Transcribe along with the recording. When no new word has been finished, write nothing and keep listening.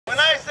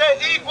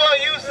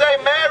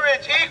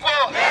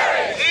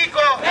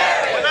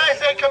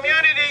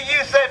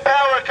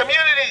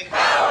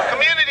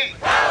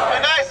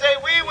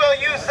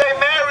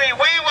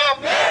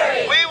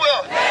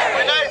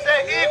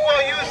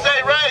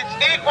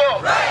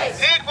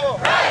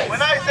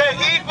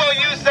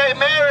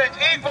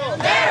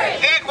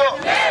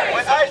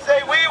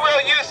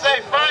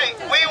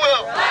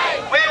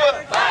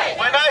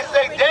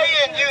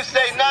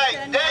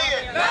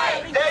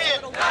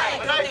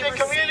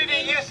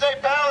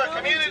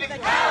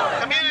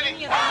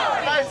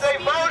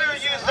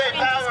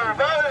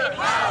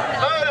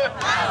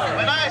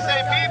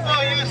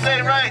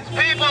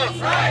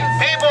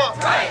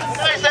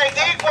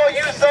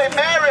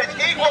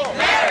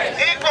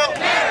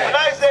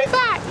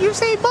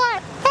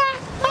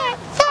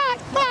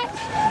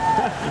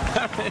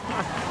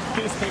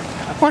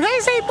When I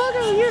say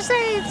booger, you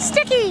say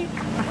sticky.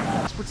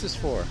 What's this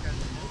for?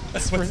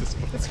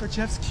 It's for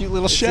Jeff's cute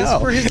little show. Is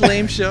this for his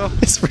lame show?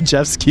 It's for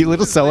Jeff's cute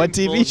little So What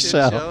TV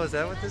show. Is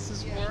that what this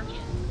is for?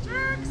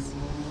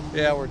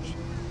 Yeah, we're...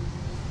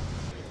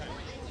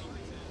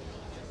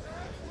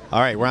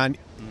 All right, we're on.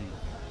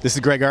 This is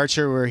Greg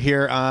Archer. We're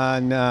here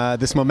on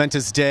this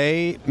momentous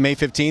day, May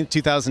 15th,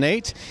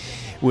 2008,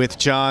 with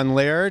John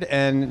Laird.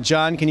 And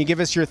John, can you give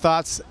us your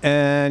thoughts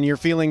and your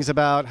feelings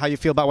about how you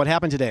feel about what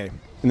happened today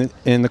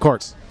in the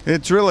courts?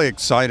 It's really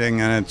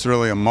exciting and it's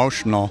really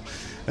emotional.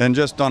 And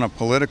just on a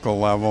political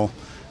level,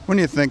 when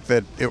you think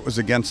that it was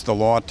against the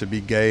law to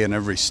be gay in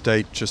every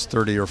state just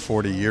 30 or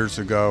 40 years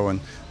ago, and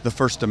the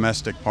first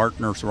domestic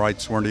partners'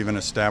 rights weren't even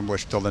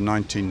established till the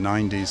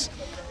 1990s,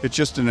 it's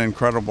just an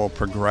incredible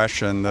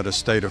progression that a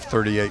state of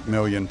 38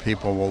 million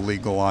people will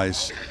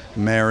legalize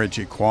marriage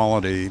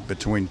equality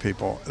between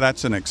people.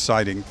 That's an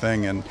exciting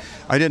thing, and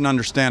I didn't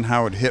understand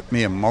how it hit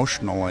me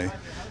emotionally.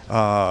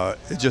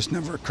 It just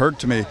never occurred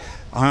to me.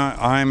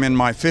 I'm in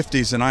my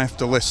 50s and I have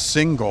to list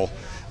single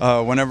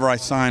whenever I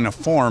sign a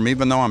form,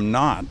 even though I'm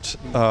not.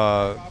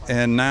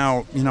 And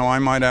now, I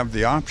might have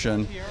the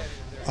option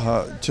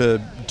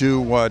to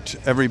do what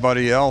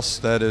everybody else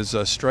that is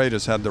straight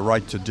has had the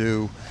right to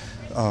do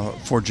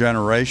for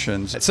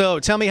generations. So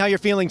tell me how you're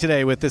feeling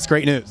today with this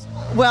great news.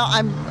 Well,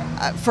 I'm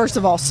first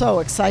of all so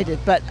excited,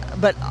 but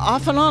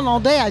off and on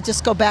all day I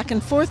just go back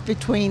and forth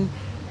between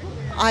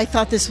I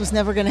thought this was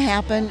never going to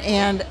happen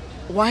and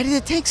why did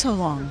it take so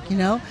long,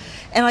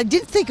 And I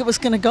did think it was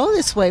going to go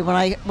this way.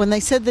 When they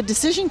said the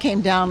decision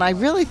came down, I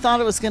really thought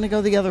it was going to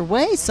go the other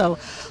way. So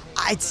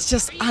it's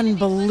just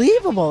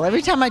unbelievable.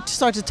 Every time I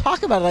start to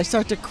talk about it, I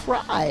start to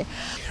cry.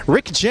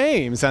 Rick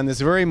James, on this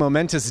very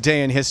momentous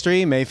day in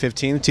history, May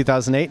 15th,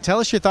 2008. Tell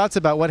us your thoughts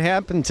about what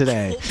happened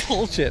today.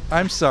 Bullshit.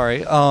 I'm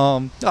sorry.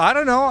 I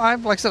don't know.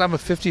 Like I said, I'm a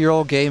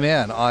 50-year-old gay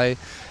man. I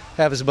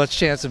have as much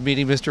chance of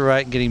meeting Mr.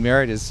 Right and getting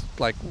married as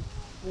like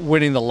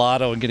winning the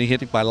lotto and getting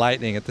hit by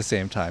lightning at the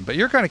same time. But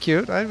you're kind of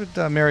cute. I would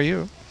marry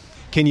you.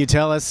 Can you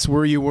tell us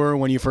where you were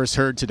when you first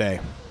heard today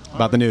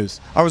about the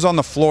news? I was on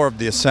the floor of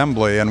the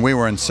assembly and we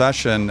were in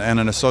session, and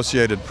an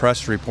Associated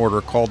Press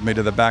reporter called me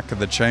to the back of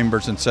the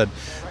chambers and said,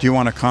 "Do you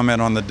want to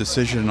comment on the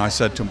decision?" And I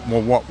said to him,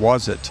 "Well, what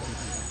was it?"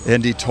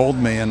 And he told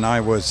me, and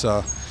I was,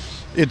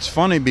 it's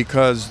funny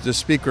because the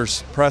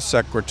Speaker's press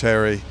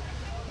secretary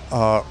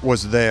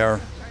was there,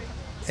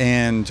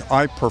 and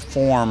I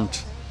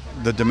performed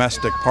the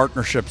domestic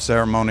partnership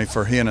ceremony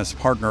for he and his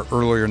partner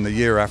earlier in the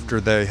year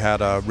after they had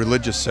a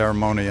religious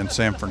ceremony in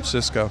San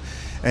Francisco.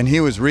 And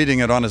he was reading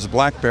it on his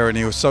BlackBerry, and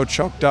he was so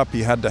choked up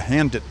he had to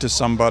hand it to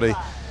somebody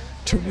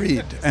to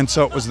read. And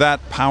so it was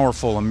that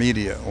powerful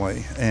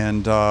immediately.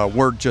 And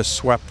word just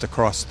swept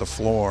across the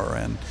floor,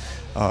 and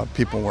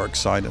people were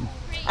excited.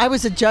 I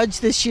was a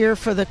judge this year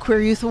for the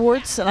Queer Youth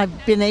Awards, and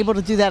I've been able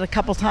to do that a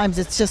couple times.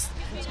 It's just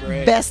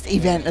best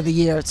event of the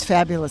year. It's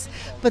fabulous.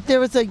 But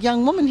there was a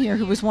young woman here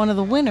who was one of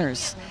the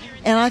winners.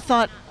 And I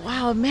thought,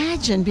 wow,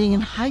 imagine being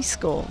in high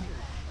school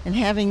and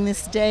having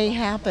this day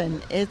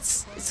happen.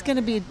 It's going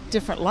to be a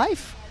different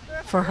life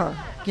for her,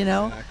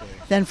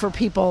 than for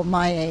people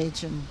my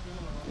age and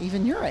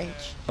even your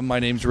age. My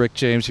name's Rick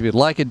James. If you'd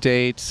like a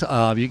date,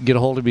 you can get a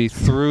hold of me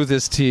through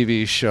this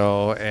TV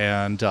show,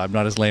 and I'm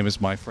not as lame as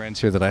my friends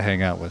here that I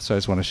hang out with, so I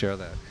just want to share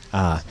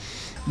that.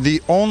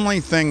 The only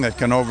thing that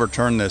can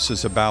overturn this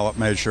is a ballot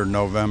measure in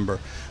November.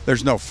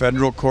 There's no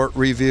federal court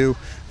review.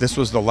 This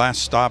was the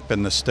last stop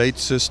in the state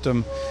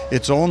system.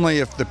 It's only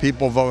if the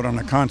people vote on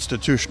a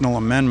constitutional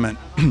amendment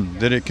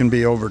that it can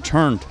be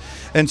overturned.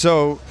 And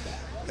so,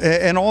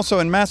 and also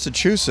in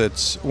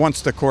Massachusetts, once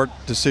the court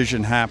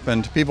decision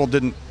happened, people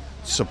didn't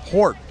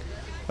support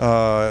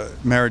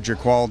marriage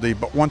equality,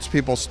 but once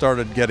people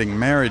started getting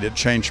married, it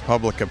changed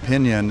public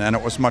opinion, and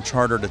it was much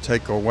harder to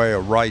take away a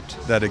right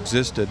that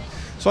existed.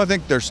 So I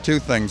think there's two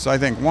things. I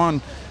think, one,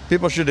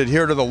 people should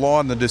adhere to the law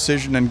and the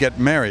decision and get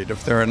married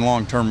if they're in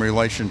long-term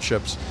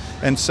relationships.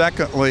 And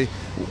secondly,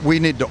 we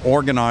need to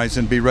organize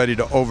and be ready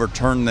to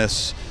overturn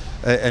this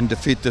and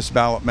defeat this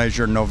ballot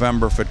measure in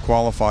November if it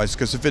qualifies,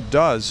 because if it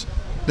does,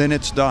 then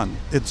it's done.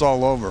 It's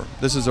all over.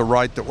 This is a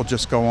right that will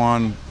just go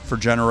on for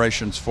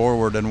generations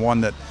forward, and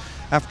one that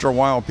after a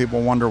while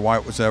people wonder why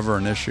it was ever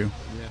an issue.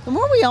 The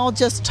more we all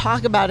just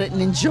talk about it and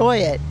enjoy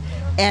it,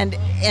 and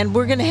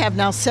we're going to have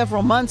now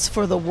several months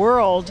for the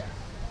world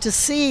to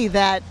see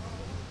that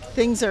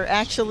things are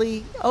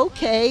actually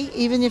okay,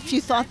 even if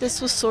you thought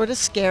this was sort of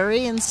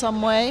scary in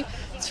some way.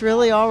 It's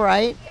really all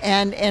right,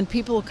 and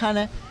people will kind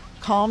of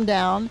calm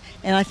down,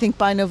 and I think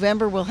by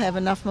November we'll have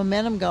enough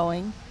momentum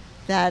going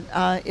that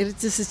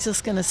this is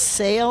just going to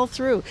sail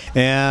through.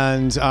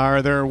 And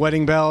are there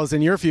wedding bells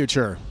in your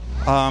future?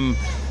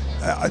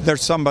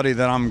 There's somebody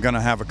that I'm going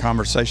to have a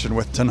conversation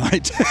with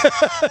tonight.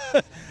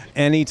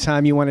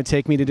 Anytime you want to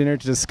take me to dinner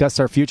to discuss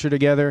our future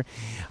together,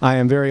 I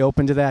am very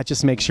open to that.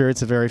 Just make sure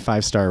it's a very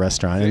five-star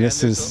restaurant. And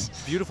this is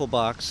a beautiful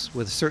box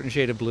with a certain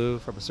shade of blue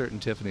from a certain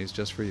Tiffany's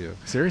just for you.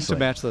 Seriously? To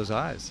match those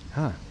eyes.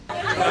 Huh.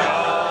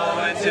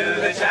 Going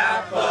to the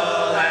chapel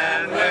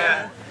and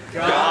we're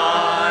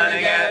gonna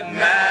get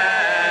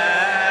married.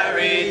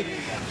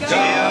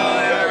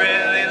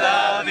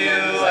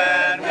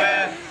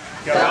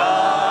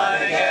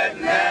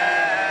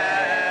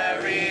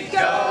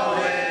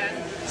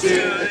 to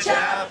the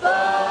chapel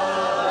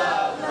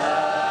of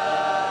love.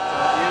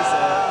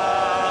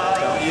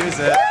 Don't use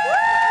it.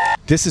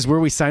 This is where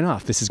we sign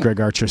off. This is Greg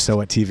Archer, So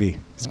What TV.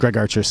 This is Greg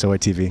Archer, So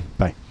What TV.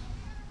 Bye.